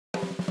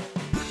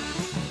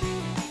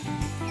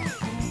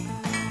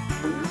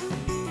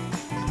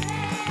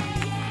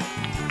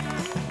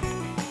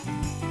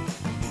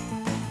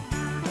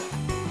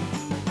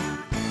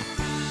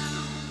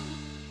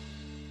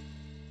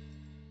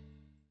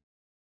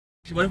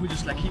what if we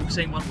just like keep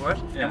saying one word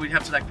and we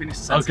have to like finish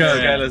the sentence?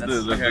 Okay, let's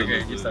do it.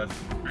 Okay, you start.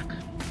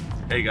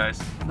 Hey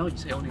guys. No, you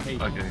say only hey.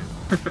 Okay.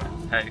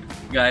 Hey.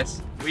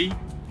 Guys, we.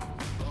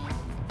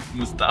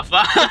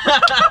 Mustafa.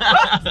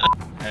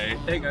 Hey.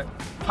 Hey guys.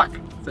 Fuck.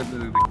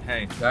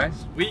 Hey.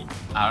 Guys, we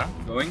Are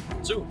going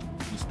to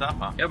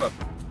Mustafa. Kebab.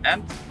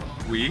 And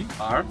we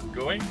Are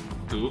going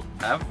to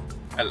have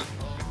a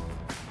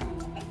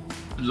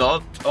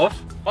lot of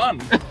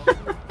fun.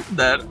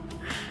 there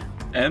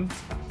And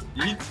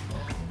eat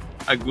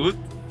a good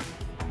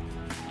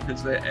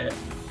let's say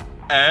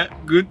a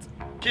good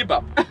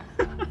kebab.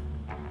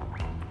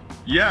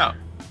 yeah.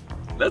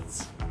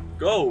 Let's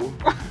go.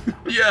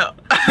 Yeah.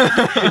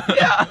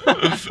 Yeah.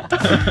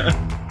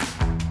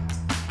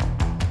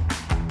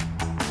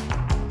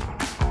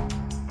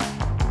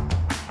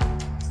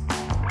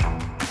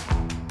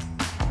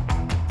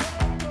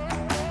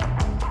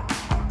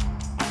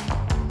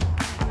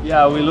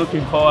 Yeah, we're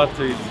looking forward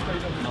to it.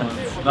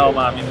 No,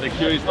 man, I mean the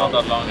queue is not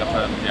that long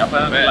apparently.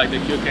 Apparently, like the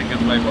queue can get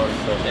way more.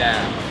 So.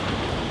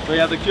 Yeah. So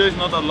yeah, the queue is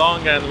not that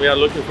long, and we are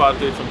looking forward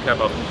to eat some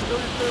kebab,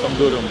 some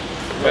durum.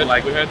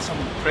 We heard some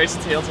crazy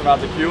tales about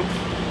the queue,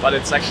 but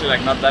it's actually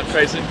like not that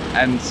crazy.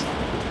 And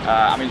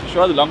I mean, for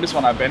sure the longest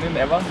one I've been in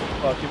ever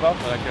for a kebab.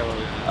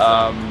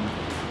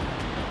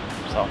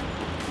 So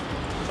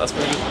that's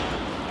pretty good.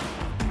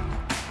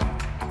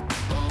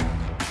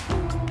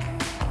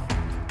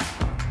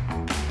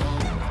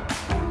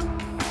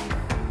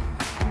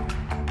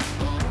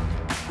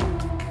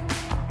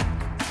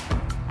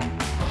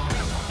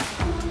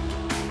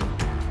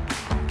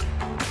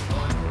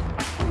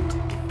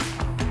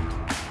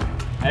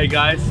 Hey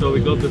guys, so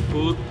we got the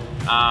food.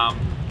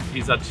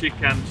 It's a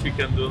chicken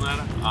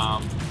doner.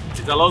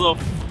 It's a lot of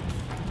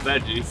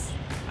veggies,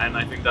 and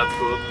I think that's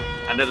good.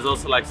 And there's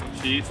also like some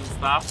cheese and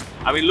stuff.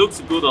 I mean, it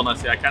looks good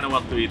honestly. I kind of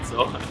want to eat,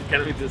 so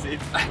can we just eat?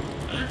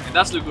 It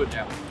does look good,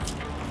 yeah.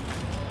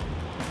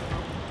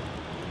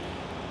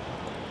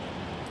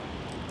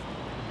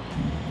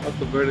 What's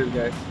the verdict,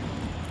 guys?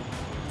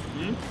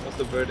 What's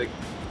the verdict?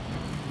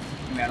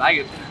 I mean, I like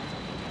it.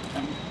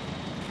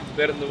 It's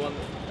better than the one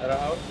at our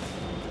house.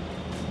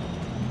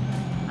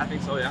 I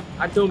think so, yeah.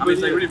 I mean,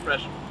 it's like really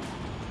fresh.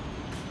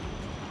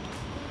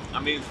 I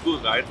mean, it's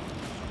good, right?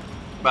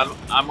 But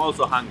I'm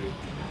also hungry.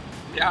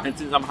 Yeah. And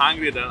since I'm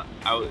hungry, then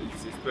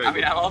it's very I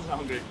mean, good. I'm also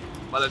hungry,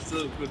 but it's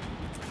still good.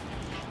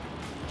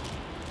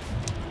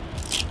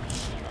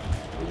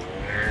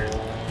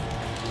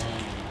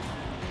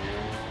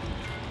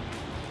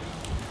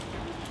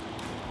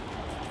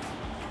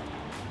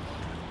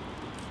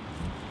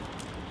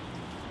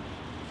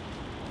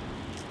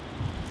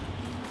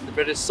 The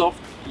bread is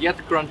soft yet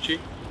crunchy.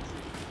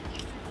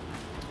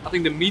 I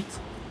think the meat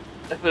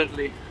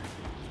definitely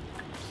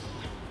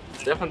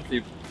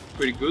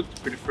pretty good,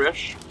 pretty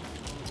fresh.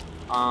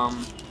 If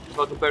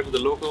I compare to the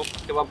local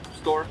kebab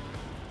store,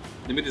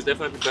 the meat is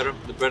definitely better,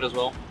 the bread as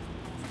well.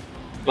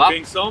 You But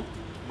think so?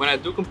 when I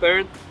do compare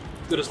it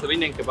to the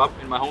Slovenian kebab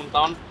in my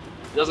hometown,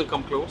 it doesn't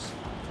come close,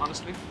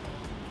 honestly.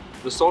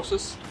 The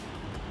sauces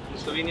in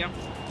Slovenia,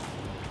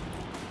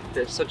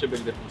 there's such a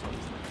big difference,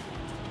 honestly.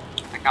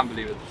 I can't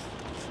believe it.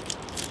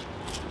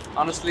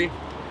 Honestly,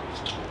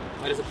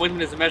 my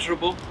disappointment is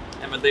immeasurable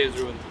and my day is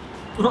ruined.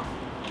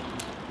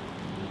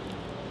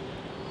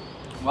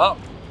 Well,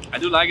 I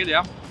do like it,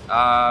 yeah.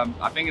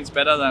 I think it's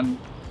better than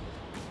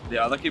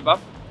the other kebab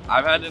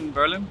I've had in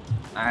Berlin,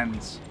 and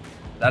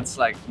that's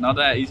like not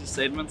an easy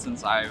statement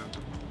since I've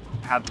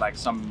had like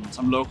some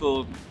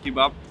local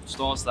kebab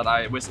stores that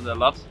I visited a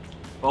lot,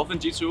 both in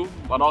G2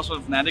 but also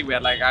in Fnatic. We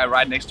had like a guy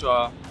right next to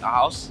our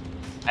house,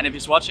 and if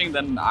he's watching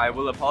then I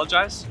will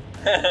apologize.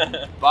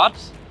 But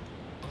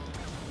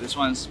this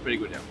one's pretty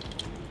good, yeah.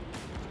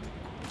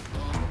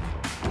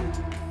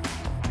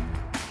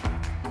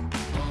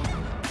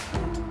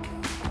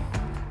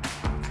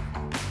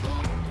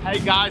 Hey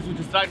guys, we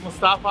just tried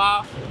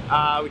Mustafa.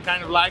 We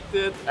kind of liked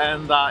it,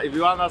 and if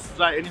you want us to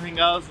try anything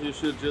else, you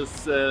should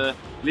just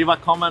leave a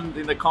comment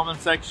in the comment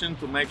section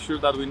to make sure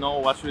that we know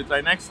what should we try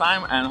next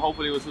time, and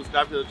hopefully we'll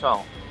subscribe to the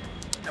channel.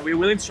 And we're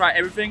willing to try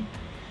everything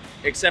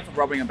except for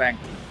robbing a bank.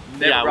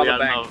 Never rob a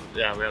bank.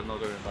 We are not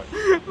doing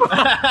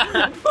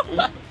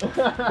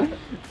that.